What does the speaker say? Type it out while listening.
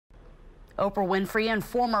Oprah Winfrey and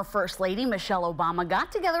former First Lady Michelle Obama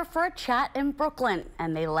got together for a chat in Brooklyn,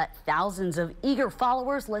 and they let thousands of eager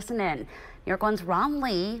followers listen in. New York One's Ron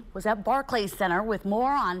Lee was at Barclays Center with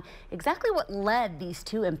more on exactly what led these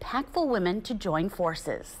two impactful women to join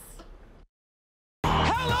forces.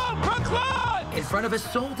 Hello, Brooklyn! In front of a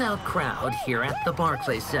sold-out crowd here at the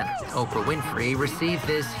Barclays Center, Oprah Winfrey received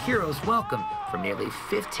this hero's welcome from nearly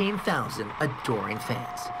 15,000 adoring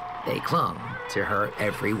fans. They clung to her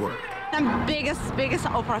every word. I'm biggest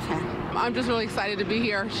Oprah fan. I'm just really excited to be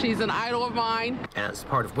here. She's an idol of mine. As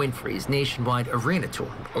part of Winfrey's nationwide arena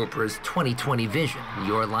tour, Oprah's 2020 vision,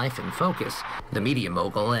 Your Life in Focus, the media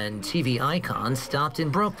mogul and TV icon stopped in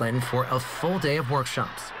Brooklyn for a full day of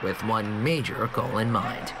workshops with one major goal in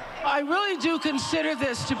mind. I really do consider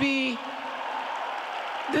this to be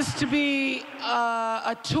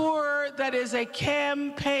a tour that is a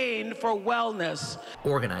campaign for wellness.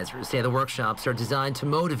 Organizers say the workshops are designed to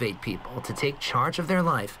motivate people to take charge of their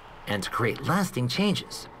life and to create lasting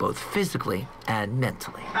changes, both physically and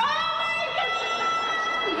mentally.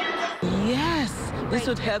 Yes, this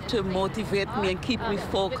would help to motivate me and keep me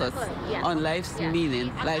focused on life's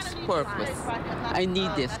meaning, life's purpose. I need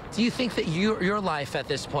this. Do you think that your life at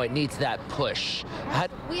this point needs that push?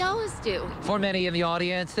 We always do. For many in the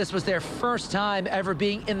audience, this was their first time ever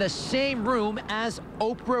being in the same room as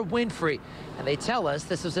Oprah Winfrey. And they tell us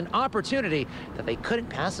this was an opportunity that they couldn't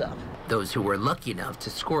pass up. Those who were lucky enough to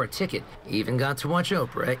score a ticket even got to watch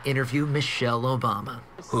Oprah interview Michelle Obama,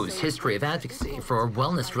 whose history of advocacy for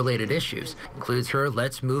wellness-related issues includes her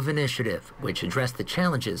Let's Move initiative, which addressed the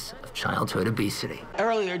challenges of childhood obesity.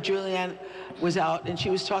 Earlier, Julianne was out and she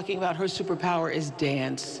was talking about her superpower is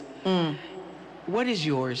dance. What is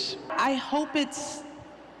yours? I hope it's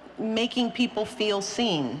making people feel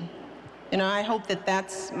seen. You know, I hope that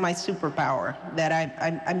that's my superpower, that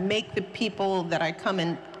I make the people that I come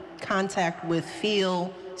in contact with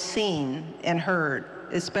feel seen and heard,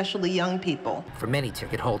 especially young people. For many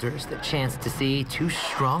ticket holders, the chance to see two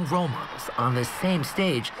strong role models on the same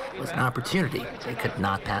stage was an opportunity they could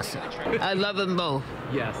not pass up. I love them both.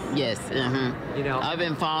 Yes. Yes. You know, I've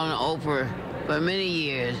been following Oprah for many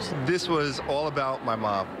years. This was all about my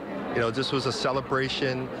mom. You know, this was a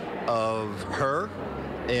celebration of her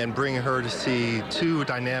and bringing her to see two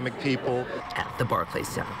dynamic people. At the Barclays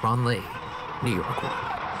Center, Ron Lee, New York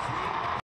One.